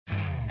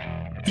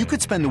You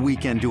could spend the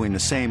weekend doing the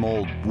same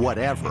old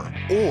whatever,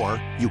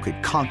 or you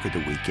could conquer the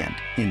weekend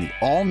in the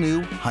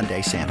all-new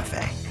Hyundai Santa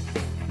Fe.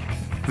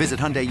 Visit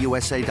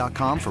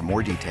HyundaiUSA.com for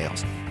more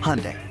details.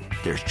 Hyundai,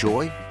 there's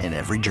joy in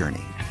every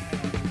journey.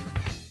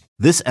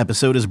 This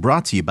episode is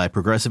brought to you by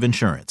Progressive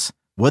Insurance.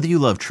 Whether you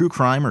love true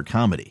crime or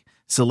comedy,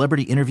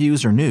 celebrity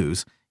interviews or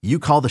news, you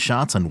call the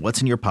shots on what's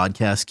in your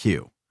podcast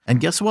queue. And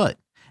guess what?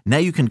 Now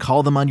you can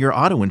call them on your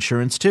auto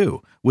insurance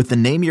too with the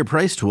Name Your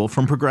Price tool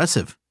from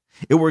Progressive.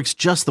 It works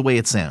just the way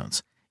it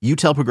sounds. You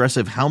tell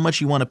Progressive how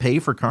much you want to pay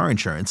for car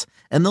insurance,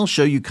 and they'll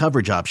show you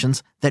coverage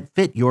options that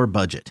fit your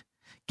budget.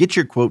 Get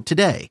your quote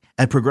today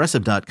at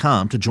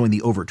Progressive.com to join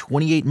the over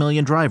 28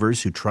 million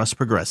drivers who trust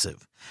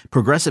Progressive.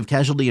 Progressive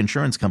Casualty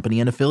Insurance Company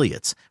and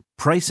Affiliates.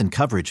 Price and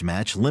coverage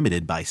match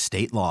limited by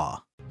state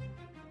law.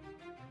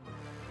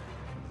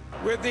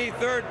 With the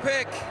third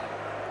pick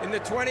in the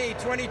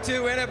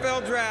 2022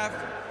 NFL Draft,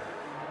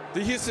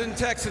 the Houston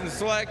Texans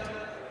select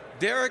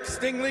Derek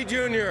Stingley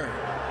Jr.,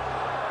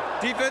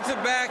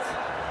 defensive back,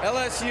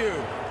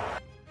 LSU.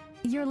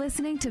 You're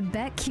listening to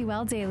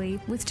BetQL Daily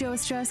with Joe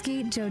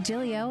Ostrowski, Joe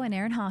Giglio, and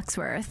Aaron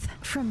Hawksworth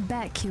from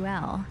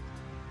BetQL.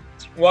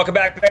 Welcome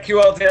back to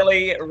BetQL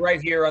Daily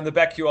right here on the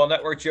BetQL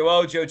Network.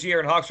 Joe G,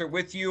 Aaron Hawksworth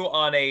with you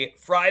on a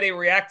Friday,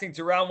 reacting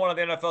to round one of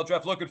the NFL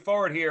Draft. Looking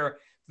forward here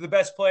to the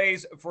best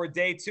plays for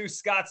day two.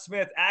 Scott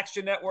Smith,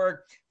 Action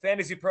Network,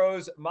 Fantasy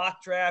Pros,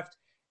 Mock Draft.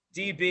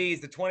 DB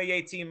is the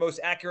 2018 most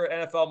accurate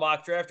NFL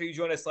mock drafter. He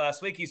joined us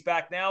last week. He's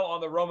back now on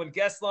the Roman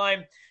guest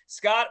line.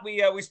 Scott,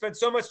 we spent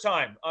so much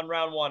time on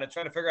round one and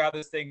trying to figure out how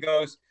this thing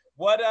goes.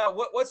 What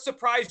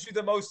surprised you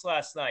the most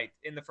last night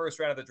in the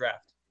first round of the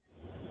draft?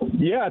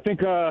 Yeah, I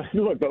think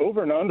look, the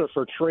over and under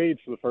for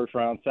trades for the first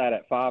round sat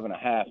at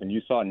 5.5, and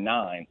you saw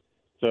 9.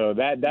 So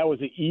that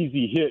was an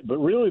easy hit. But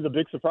really, the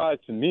big surprise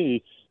to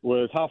me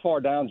was how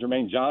far down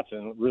Jermaine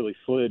Johnson really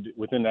slid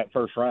within that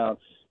first round.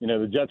 You know,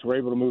 the Jets were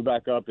able to move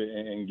back up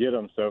and get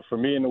him. So for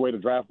me, in the way the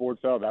draft board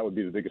fell, that would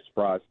be the biggest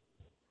surprise.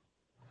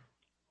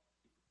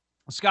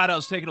 Scott, I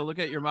was taking a look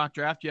at your mock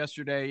draft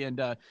yesterday, and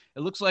it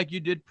looks like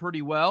you did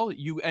pretty well.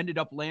 You ended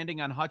up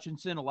landing on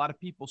Hutchinson. A lot of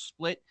people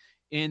split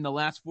in the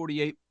last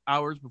 48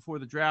 hours before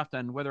the draft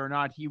on whether or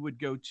not he would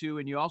go 2,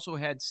 and you also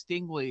had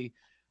Stingley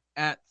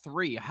at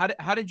 3.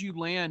 How did you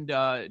land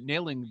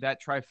nailing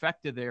that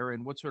trifecta there,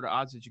 and what sort of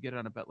odds did you get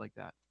on a bet like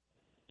that?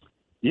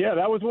 Yeah,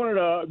 that was one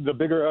of the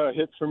bigger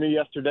hits for me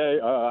yesterday.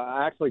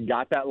 I actually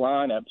got that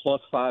line at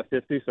plus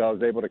 550, so I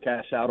was able to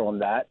cash out on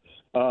that.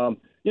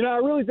 I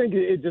really think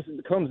it just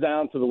comes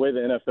down to the way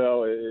the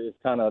NFL is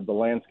kind of the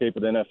landscape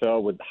of the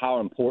NFL with how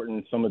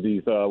important some of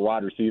these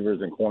wide receivers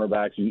and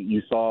cornerbacks.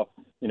 You saw,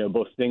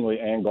 both Stingley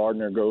and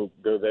Gardner go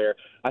there.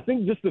 I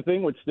think just the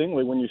thing with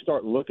Stingley, when you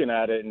start looking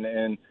at it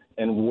and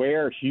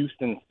where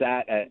Houston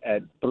sat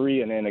at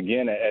 3 and then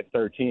again at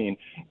 13,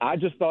 I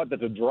just thought that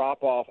the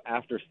drop-off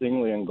after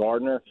Stingley and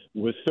Gardner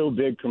was so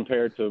big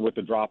compared to what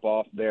the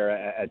drop-off there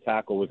at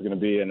tackle was going to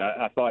be. And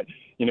I thought,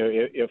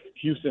 if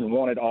Houston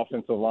wanted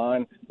offensive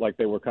line, like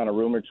they were kind of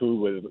rumored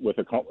to with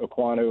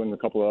Ekwonu and a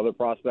couple of other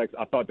prospects,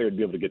 I thought they would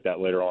be able to get that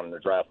later on in the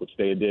draft, which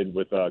they did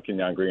with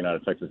Kenyon Green out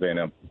of Texas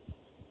A&M.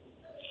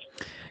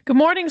 Good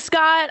morning,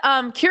 Scott.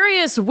 I'm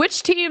curious,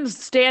 which teams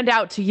stand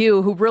out to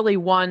you who really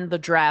won the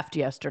draft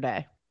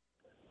yesterday?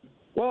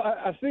 Well,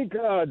 I think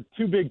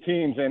 2 big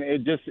teams, and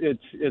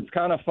it's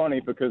kind of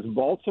funny because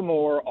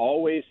Baltimore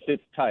always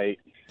sits tight,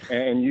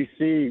 and you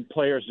see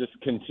players just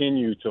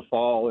continue to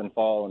fall and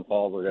fall and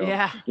fall.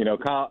 Yeah.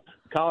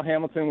 Kyle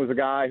Hamilton was a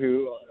guy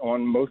who,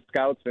 on most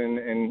scouts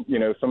and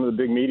some of the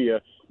big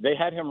media, they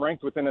had him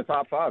ranked within the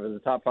top 5 as a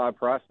top 5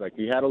 prospect.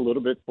 He had a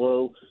little bit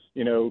slow,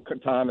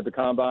 time at the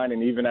combine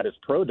and even at his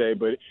pro day.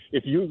 But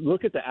if you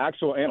look at the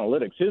actual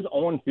analytics, his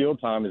on-field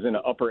time is in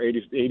the upper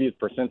 80th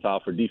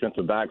percentile for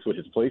defensive backs with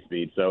his play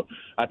speed. So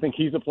I think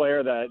he's a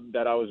player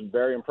that I was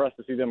very impressed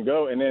to see them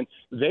go. And then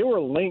they were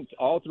linked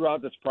all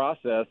throughout this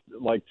process,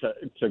 like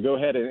to go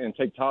ahead and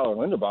take Tyler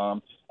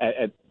Linderbaum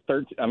at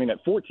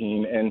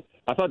 14. And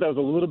I thought that was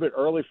a little bit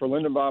early for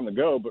Linderbaum to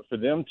go, but for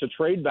them to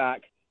trade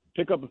back,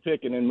 pick up a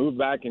pick, and then move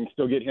back and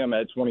still get him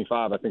at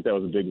 25, I think that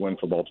was a big win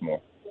for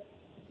Baltimore.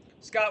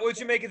 Scott, what'd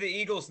you make of the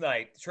Eagles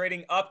night?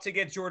 Trading up to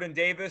get Jordan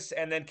Davis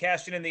and then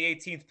cashing in the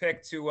 18th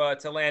pick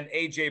to land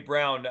A.J.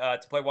 Brown to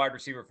play wide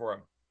receiver for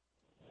him.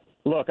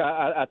 Look,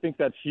 I think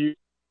that's huge,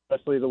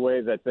 especially the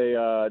way that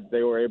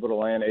they were able to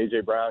land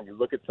A.J. Brown. You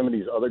look at some of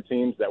these other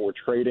teams that were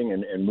trading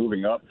and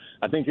moving up.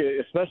 I think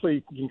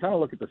especially you can kind of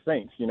look at the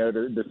Saints.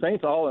 The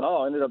Saints all in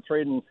all ended up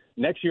trading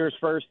next year's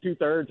first,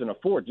 2/3, and a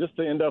fourth just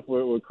to end up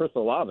with Chris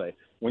Olave.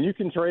 When you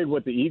can trade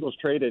what the Eagles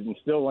traded and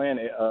still land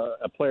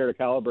a player to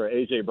caliber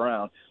A.J.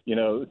 Brown,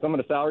 some of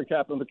the salary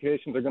cap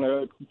implications are going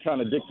to kind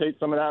of dictate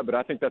some of that, but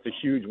I think that's a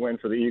huge win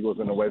for the Eagles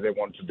in the way they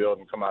wanted to build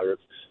and come out of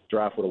this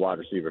draft with a wide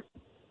receiver.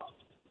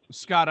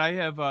 Scott, I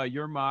have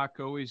your mock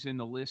always in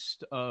the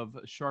list of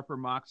sharper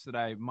mocks that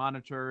I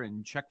monitor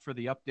and check for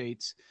the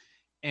updates,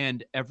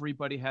 and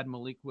everybody had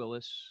Malik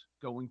Willis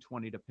going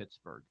 20 to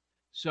Pittsburgh.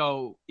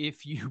 So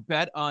if you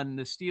bet on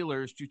the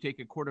Steelers to take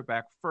a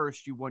quarterback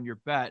first, you won your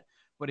bet.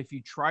 but if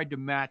you tried to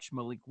match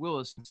Malik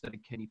Willis instead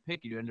of Kenny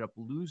Pickett, you ended up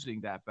losing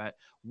that bet.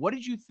 What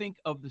did you think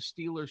of the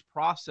Steelers'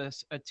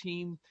 process? A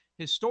team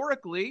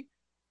historically,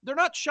 they're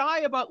not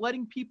shy about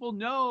letting people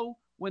know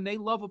when they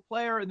love a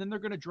player and then they're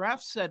going to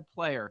draft said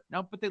player.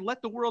 Now, but they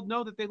let the world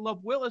know that they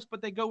love Willis,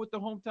 but they go with the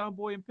hometown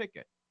boy and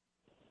Pickett.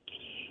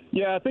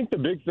 Yeah, I think the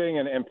big thing,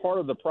 and part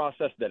of the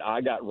process that I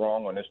got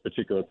wrong on this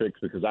particular pick,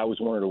 because I was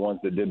one of the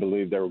ones that did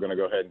believe they were going to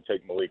go ahead and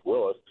take Malik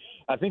Willis.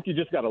 I think you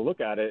just got to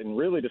look at it, and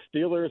really the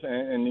Steelers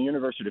and the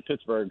University of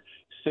Pittsburgh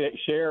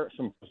share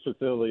some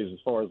facilities as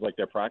far as like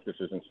their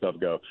practices and stuff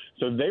go.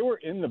 So they were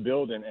in the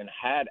building and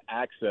had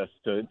access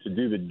to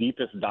do the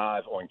deepest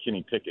dive on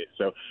Kenny Pickett.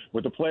 So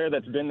with a player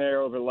that's been there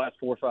over the last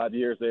 4 or 5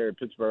 years there in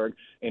Pittsburgh,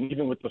 and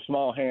even with the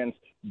small hands,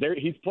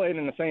 he's played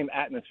in the same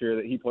atmosphere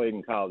that he played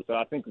in college. So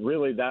I think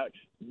really that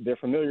their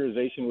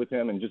familiarization with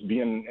him and just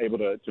being able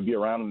to be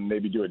around him and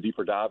maybe do a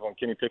deeper dive on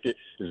Kenny Pickett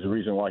is the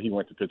reason why he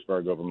went to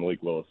Pittsburgh over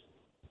Malik Willis.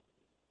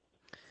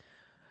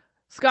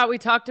 Scott, we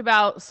talked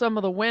about some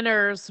of the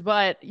winners,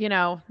 but,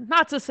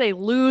 not to say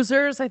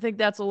losers. I think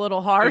that's a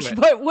little harsh,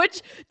 but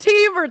which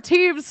team or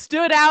teams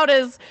stood out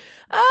as,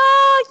 they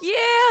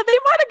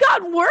might have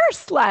gotten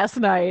worse last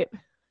night?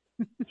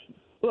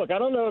 Look, I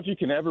don't know if you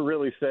can ever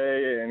really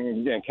say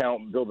and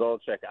count Bill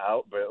Belichick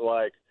out, but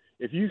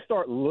if you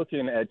start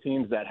looking at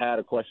teams that had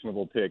a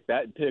questionable pick,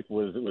 that pick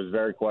was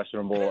very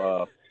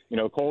questionable.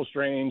 Cole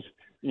Strange,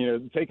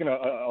 taking a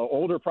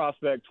older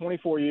prospect,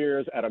 24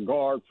 years at a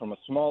guard from a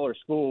smaller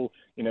school.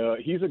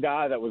 He's a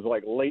guy that was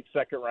late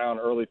second round,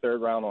 early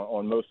third round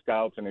on most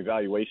scouts and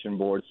evaluation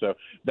boards. So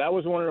that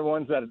was one of the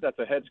ones that's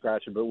a head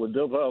scratcher. But with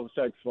Bill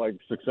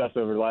Belichick's success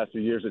over the last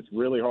few years, it's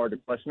really hard to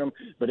question him.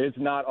 But it's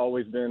not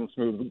always been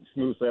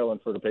smooth sailing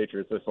for the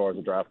Patriots as far as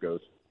the draft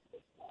goes.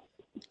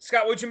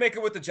 Scott, what'd you make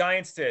of what the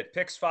Giants did?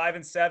 Picks 5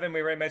 and 7.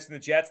 We already mentioned the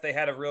Jets. They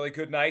had a really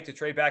good night to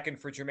trade back in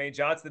for Jermaine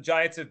Johnson. The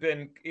Giants have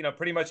been,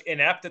 pretty much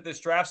inept at this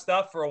draft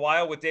stuff for a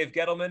while with Dave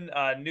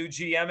Gettleman, new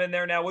GM in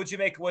there now. What'd you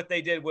make of what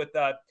they did with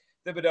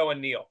Thibodeau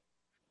and Neal?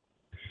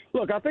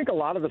 Look, I think a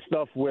lot of the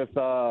stuff with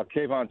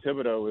Kayvon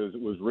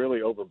Thibodeau was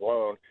really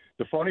overblown.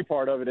 The funny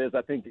part of it is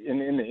I think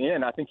in the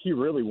end, I think he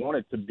really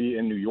wanted to be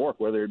in New York,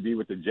 whether it be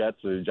with the Jets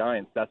or the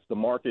Giants. That's the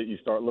market. You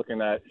start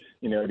looking at,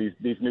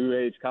 these new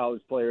age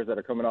college players that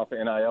are coming off of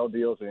NIL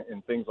deals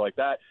and things like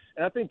that.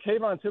 And I think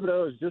Kayvon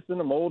Thibodeau is just in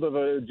the mold of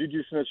a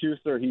Juju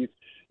Smith-Schuster. He's,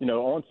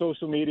 on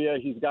social media.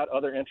 He's got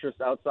other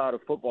interests outside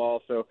of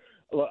football. So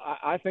look,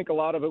 I think a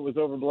lot of it was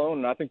overblown,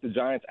 and I think the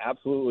Giants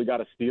absolutely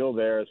got a steal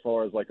there as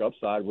far as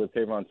upside with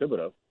Kayvon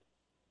Thibodeau.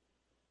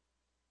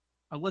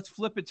 Let's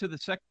flip it to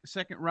the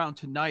second round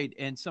tonight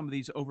and some of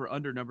these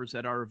over-under numbers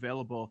that are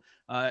available.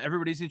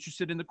 Everybody's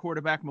interested in the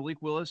quarterback,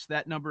 Malik Willis.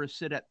 That number is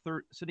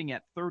sitting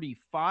at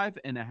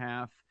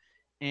 35.5,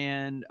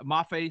 and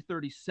Mafe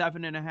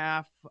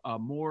 37.5,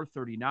 Moore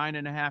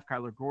 39.5,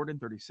 Kyler Gordon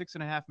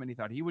 36.5. Many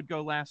thought he would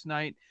go last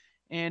night.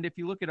 And if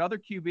you look at other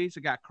QBs,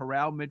 I got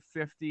Corral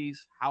mid-50s,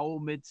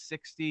 Howell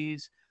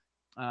mid-60s.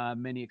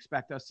 Many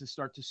expect us to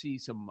start to see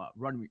some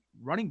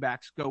running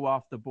backs go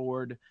off the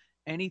board.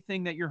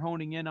 Anything that you're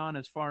honing in on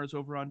as far as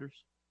over-unders?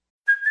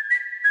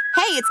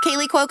 Hey, it's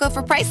Kaylee Cuoco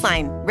for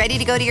Priceline. Ready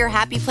to go to your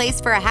happy place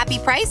for a happy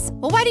price?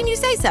 Well, why didn't you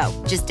say so?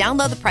 Just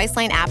download the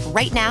Priceline app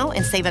right now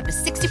and save up to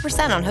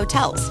 60% on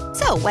hotels.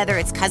 So whether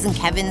it's Cousin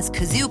Kevin's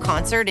Kazoo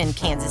Concert in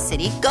Kansas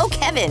City, go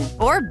Kevin,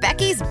 or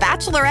Becky's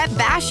Bachelorette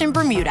Bash in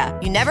Bermuda,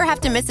 you never have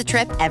to miss a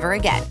trip ever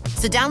again.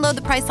 So download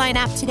the Priceline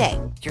app today.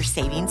 Your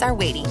savings are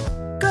waiting.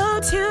 Go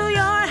to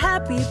your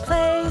happy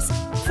place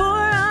for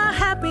a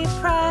happy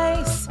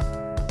price.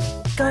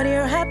 Go to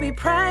your happy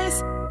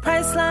price,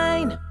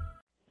 Priceline.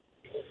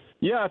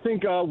 Yeah, I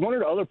think one of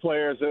the other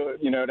players,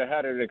 that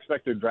had an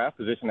expected draft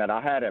position that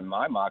I had in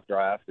my mock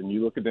draft, and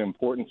you look at the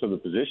importance of the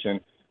position,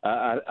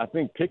 I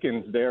think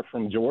Pickens there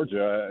from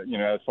Georgia,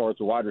 as far as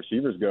the wide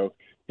receivers go,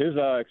 his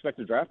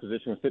expected draft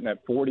position was sitting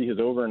at 40. His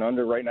over and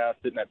under right now is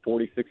sitting at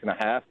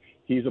 46.5.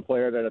 He's a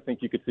player that I think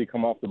you could see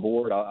come off the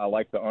board. I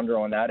like the under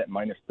on that at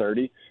minus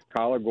 30.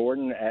 Kyler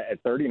Gordon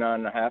at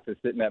 39.5 is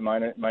sitting at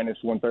minus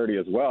 130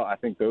 as well. I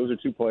think those are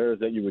two players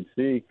that you would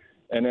see.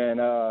 And then,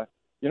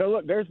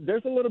 look,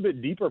 there's a little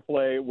bit deeper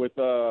play with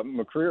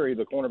McCreary,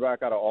 the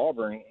cornerback out of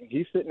Auburn.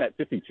 He's sitting at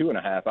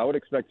 52.5. I would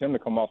expect him to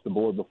come off the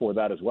board before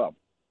that as well.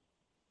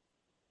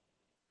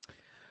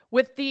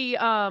 With the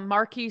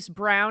Marquise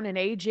Brown and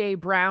A.J.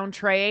 Brown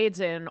trades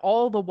and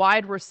all the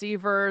wide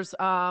receivers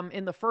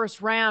in the first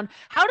round,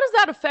 how does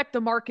that affect the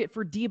market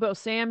for Deebo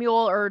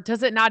Samuel, or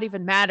does it not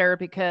even matter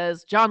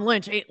because John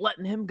Lynch ain't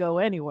letting him go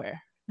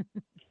anywhere?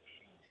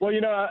 Well,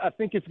 I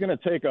think it's going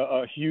to take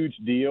a huge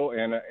deal,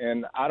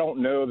 and I don't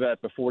know that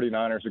the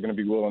 49ers are going to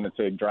be willing to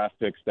take draft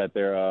picks that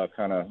they're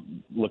kind of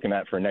looking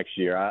at for next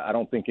year. I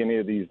don't think any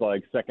of these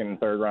second and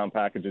third round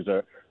packages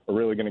are are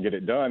really going to get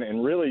it done.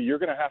 And really, you're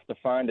going to have to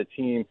find a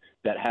team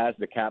that has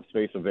the cap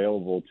space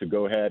available to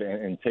go ahead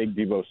and take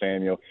Deebo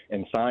Samuel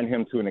and sign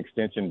him to an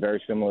extension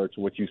very similar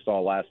to what you saw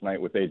last night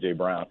with A.J.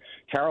 Brown.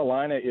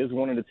 Carolina is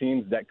one of the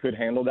teams that could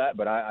handle that,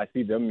 but I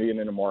see them being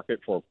in the market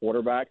for a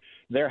quarterback.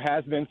 There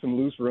has been some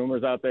loose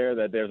rumors out there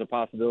that there's a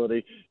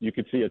possibility you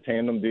could see a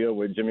tandem deal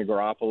with Jimmy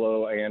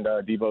Garoppolo and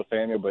Deebo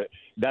Samuel, but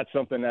that's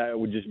something that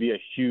would just be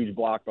a huge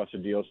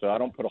blockbuster deal, so I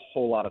don't put a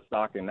whole lot of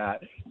stock in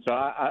that. So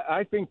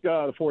I think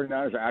the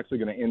 49ers are actually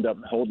going to end up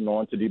holding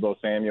on to Deebo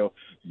Samuel.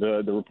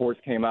 The reports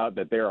came out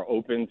that they are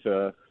open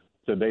to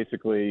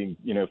basically,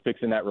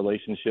 fixing that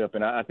relationship.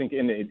 And I think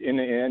in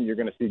the end, you're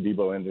going to see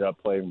Deebo ended up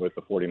playing with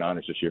the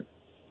 49ers this year.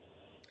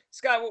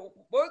 Scott,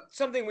 what's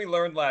something we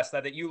learned last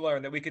night that you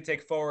learned that we could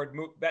take forward,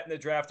 betting the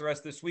draft the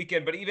rest of this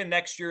weekend, but even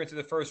next year into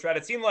the first round?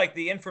 It seemed like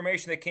the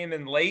information that came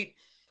in late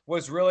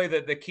was really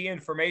the key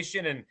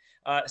information.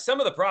 And some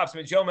of the props,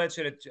 Joe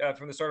mentioned it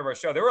from the start of our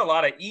show, there were a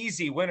lot of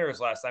easy winners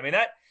last time.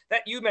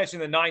 That you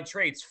mentioned the 9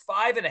 trades,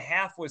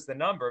 5.5 was the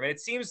number.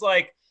 It seems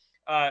like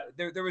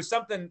there was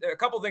a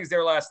couple things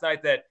there last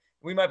night that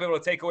we might be able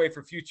to take away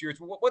for future years.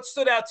 What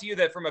stood out to you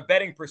that from a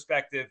betting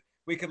perspective,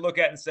 we could look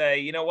at and say,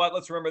 you know what,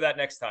 let's remember that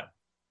next time?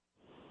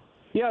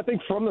 Yeah, I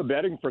think from the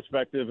betting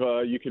perspective,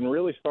 you can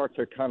really start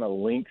to kind of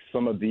link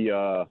some of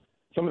the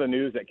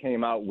news that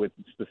came out with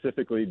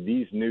specifically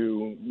these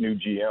new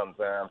GMs.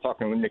 I'm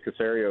talking with Nick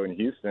Caserio in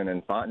Houston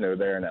and Fontenot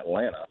there in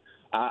Atlanta.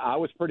 I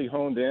was pretty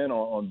honed in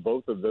on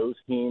both of those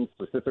teams,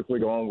 specifically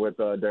going with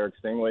Derek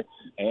Stingley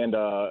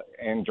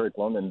and Drake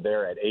London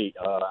there at 8.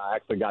 I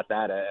actually got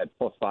that at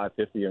plus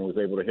 550 and was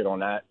able to hit on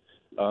that.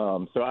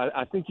 So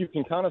I think you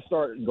can kind of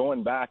start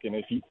going back, and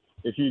if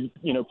you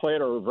play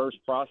at a reverse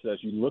process,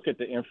 you look at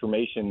the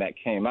information that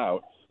came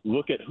out,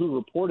 look at who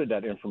reported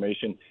that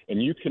information,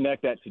 and you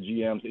connect that to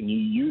GMs, and you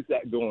use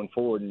that going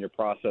forward in your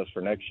process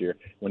for next year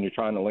when you're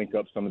trying to link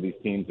up some of these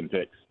teams and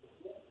picks.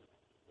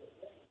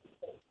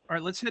 All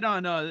right, let's hit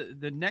on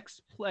the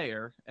next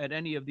player at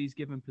any of these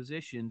given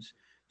positions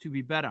to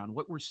be bet on.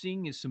 What we're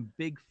seeing is some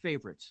big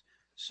favorites.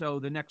 So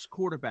the next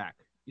quarterback,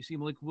 you see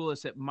Malik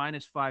Willis at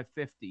minus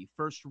 550.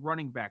 First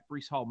running back,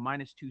 Breece Hall,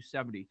 minus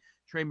 270.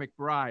 Trey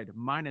McBride,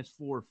 minus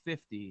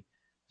 450.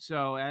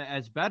 So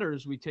as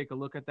bettors, we take a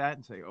look at that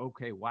and say,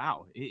 okay,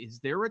 wow, is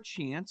there a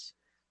chance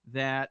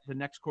that the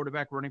next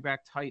quarterback, running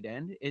back, tight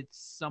end,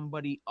 it's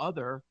somebody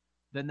other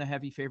than the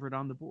heavy favorite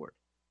on the board?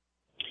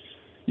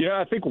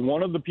 Yeah, I think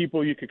one of the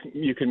people you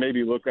can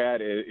maybe look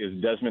at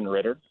is Desmond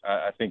Ridder.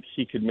 I think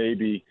he could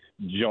maybe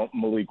jump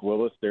Malik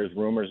Willis. There's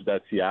rumors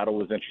that Seattle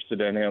was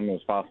interested in him,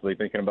 was possibly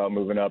thinking about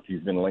moving up.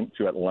 He's been linked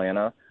to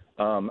Atlanta.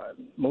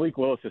 Malik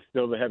Willis is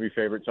still the heavy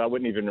favorite, so I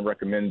wouldn't even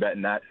recommend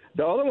betting that.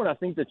 The other one I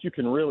think that you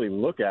can really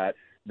look at,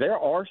 there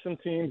are some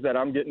teams that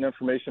I'm getting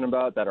information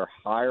about that are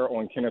higher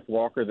on Kenneth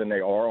Walker than they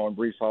are on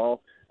Breece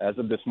Hall. As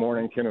of this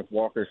morning, Kenneth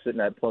Walker is sitting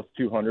at plus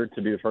 200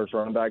 to be the first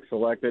running back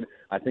selected.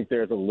 I think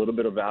there's a little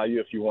bit of value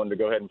if you wanted to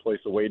go ahead and place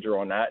a wager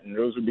on that, and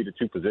those would be the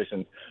two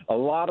positions. A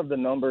lot of the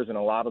numbers and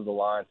a lot of the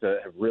lines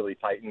have really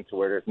tightened to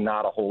where there's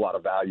not a whole lot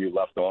of value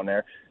left on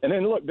there. And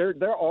then, look,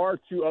 there are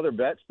two other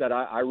bets that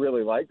I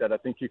really like that I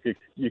think you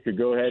could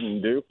go ahead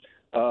and do.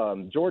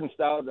 Jordan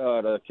Stout,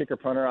 the kicker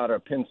punter out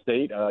of Penn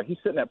State, he's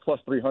sitting at plus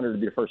 300 to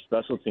be the first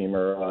special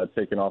teamer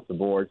taken off the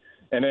board.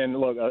 And then,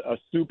 look, a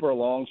super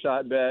long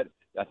shot bet,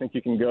 I think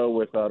you can go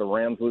with the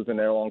Rams losing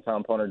their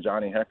longtime punter,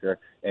 Johnny Hekker,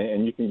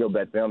 and you can go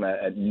bet them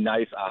at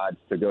nice odds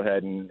to go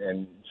ahead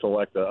and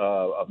select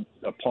a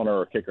punter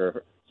or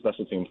kicker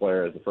special team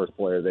player as the first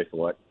player they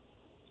select.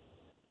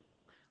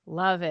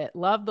 Love it.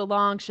 Love the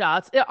long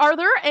shots.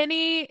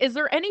 Is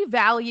there any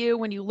value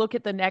when you look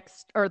at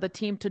the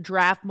team to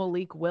draft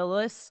Malik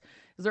Willis?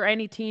 Is there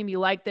any team you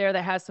like there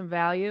that has some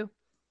value?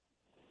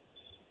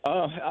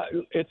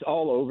 It's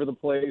all over the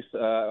place.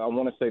 I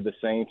want to say the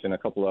Saints and a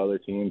couple of other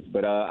teams,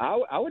 but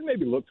I would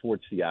maybe look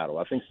towards Seattle.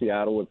 I think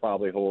Seattle would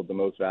probably hold the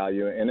most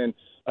value. And then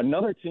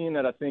another team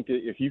that I think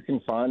if you can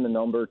find the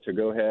number to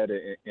go ahead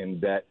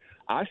and bet,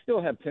 I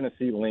still have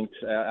Tennessee linked.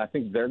 I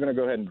think they're going to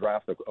go ahead and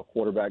draft a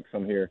quarterback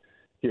from here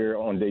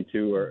on day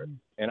 2.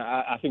 And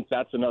I think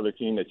that's another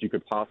team that you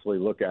could possibly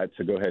look at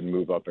to go ahead and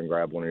move up and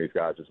grab one of these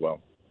guys as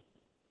well.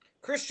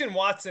 Christian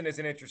Watson is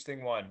an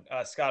interesting one,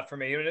 Scott, for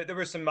me. There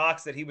were some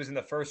mocks that he was in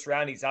the first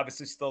round. He's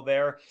obviously still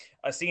there.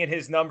 Seeing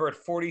his number at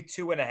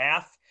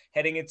 42.5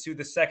 heading into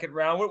the second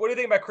round. What do you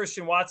think about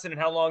Christian Watson, and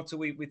how long till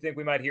we think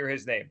we might hear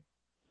his name?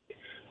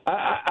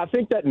 I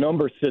think that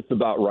number sits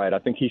about right. I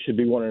think he should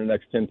be one of the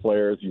next 10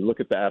 players. You look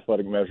at the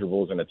athletic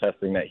measurables and the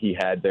testing that he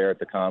had there at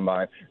the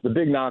Combine. The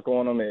big knock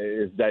on him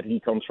is that he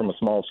comes from a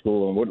small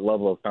school, and what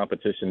level of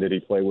competition did he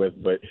play with?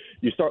 But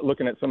you start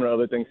looking at some of the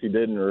other things he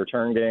did in the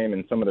return game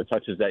and some of the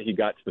touches that he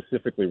got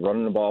specifically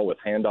running the ball with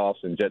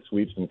handoffs and jet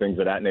sweeps and things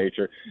of that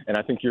nature. And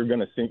I think you're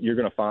going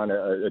to find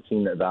a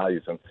team that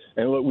values him.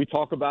 And look, we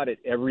talk about it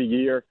every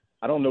year.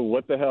 I don't know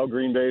what the hell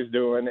Green Bay's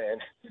doing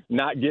and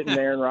not getting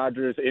Aaron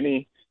Rodgers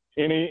any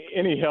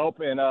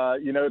help. And,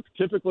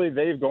 typically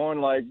they've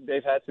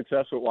had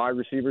success with wide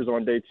receivers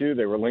on day 2.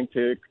 They were linked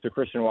to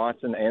Christian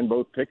Watson and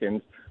both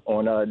Pickens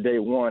on day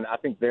one, I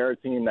think they're a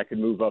team that could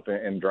move up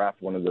and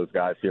draft one of those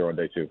guys here on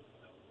day two.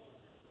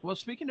 Well,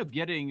 speaking of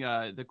getting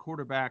the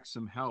quarterback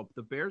some help,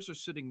 the Bears are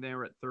sitting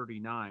there at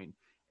 39,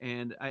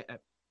 and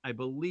I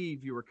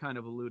believe you were kind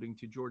of alluding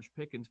to George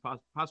Pickens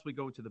possibly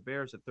going to the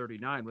Bears at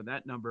 39 when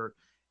that number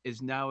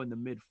is now in the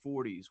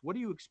mid-40s. What are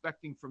you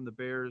expecting from the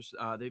Bears?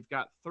 They've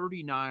got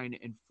 39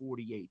 and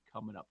 48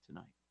 coming up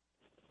tonight.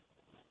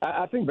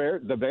 I think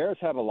the Bears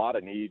have a lot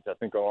of needs. I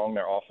think along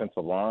their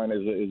offensive line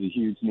is a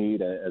huge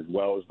need, as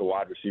well as the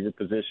wide receiver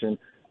position.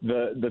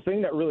 The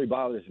thing that really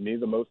bothers me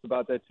the most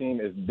about that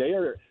team is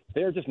they're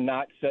just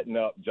not setting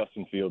up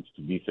Justin Fields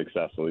to be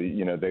successful.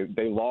 You know,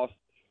 they lost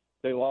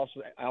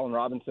Allen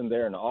Robinson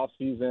there in the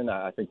offseason.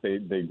 I think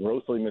they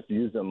grossly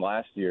misused him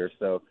last year.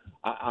 So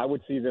I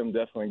would see them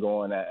definitely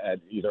going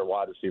at either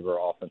wide receiver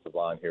or offensive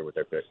line here with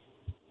their picks.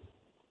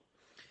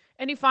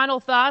 Any final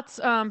thoughts?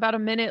 About a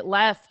minute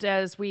left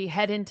as we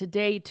head into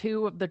day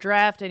two of the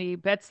draft. Any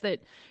bets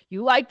that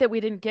you like that we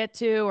didn't get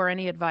to, or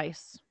any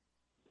advice?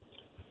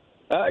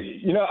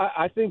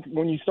 I think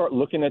when you start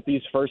looking at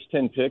these first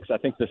 10 picks, I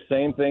think the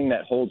same thing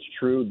that holds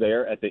true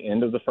there at the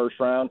end of the first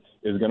round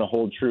is going to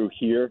hold true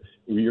here.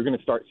 You're going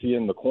to start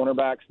seeing the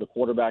cornerbacks, the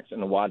quarterbacks,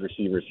 and the wide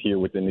receivers here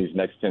within these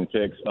next 10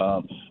 picks.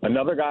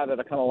 Another guy that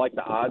I kind of like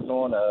the odds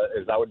on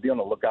is I would be on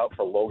the lookout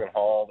for Logan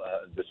Hall.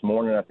 This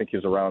morning, I think he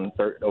was around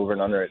over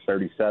and under at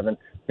 37. I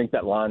think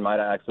that line might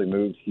have actually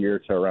moved here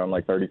to around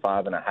like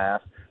 35.5.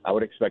 I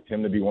would expect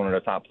him to be one of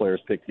the top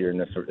players picked here in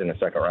the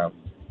second round.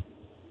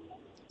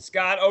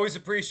 Scott, always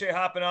appreciate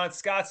hopping on.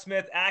 Scott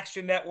Smith,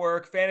 Action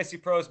Network, Fantasy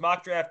Pros,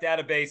 Mock Draft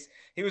Database.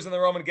 He was on the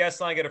Roman guest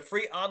line. Get a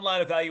free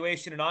online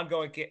evaluation and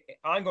ongoing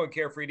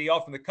care for ED, all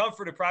from the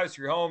comfort and privacy of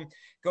your home.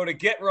 Go to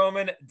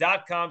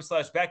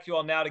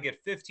GetRoman.com/BetQL now to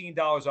get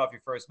 $15 off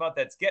your first month.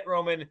 That's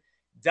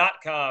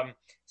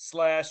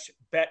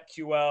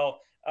GetRoman.com/BetQL.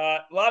 A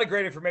lot of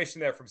great information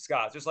there from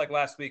Scott, just like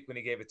last week when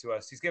he gave it to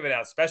us. He's giving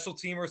out special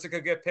teamers that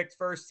could get picked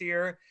first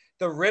here.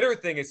 The Ritter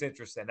thing is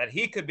interesting, that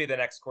he could be the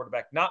next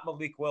quarterback, not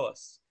Malik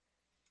Willis.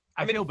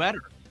 I feel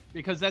better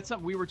because that's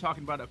something we were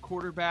talking about, a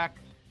quarterback,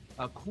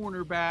 a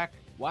cornerback,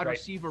 wide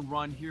receiver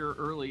run here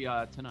early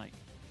tonight.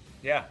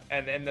 Yeah,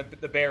 and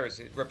the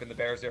Bears, ripping the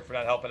Bears there for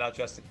not helping out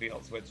Justin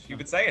Fields, which you've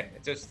been saying.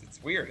 It's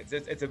weird.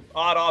 It's an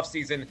odd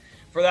offseason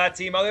for that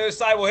team. On the other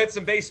side, we'll hit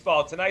some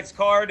baseball. Tonight's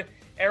card,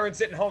 Aaron's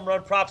hitting home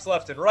run props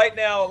left and right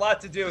now. A lot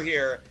to do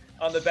here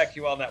on the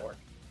BetQL Network.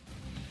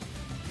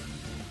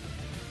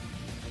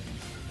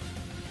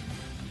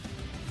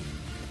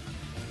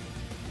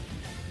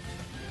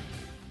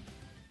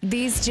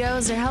 These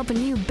Joes are helping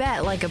you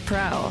bet like a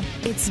pro.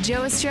 It's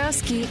Joe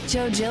Ostrowski,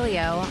 Joe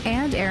Giglio,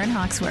 and Aaron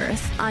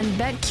Hawksworth on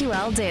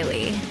BetQL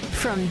Daily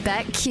from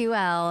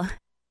BetQL.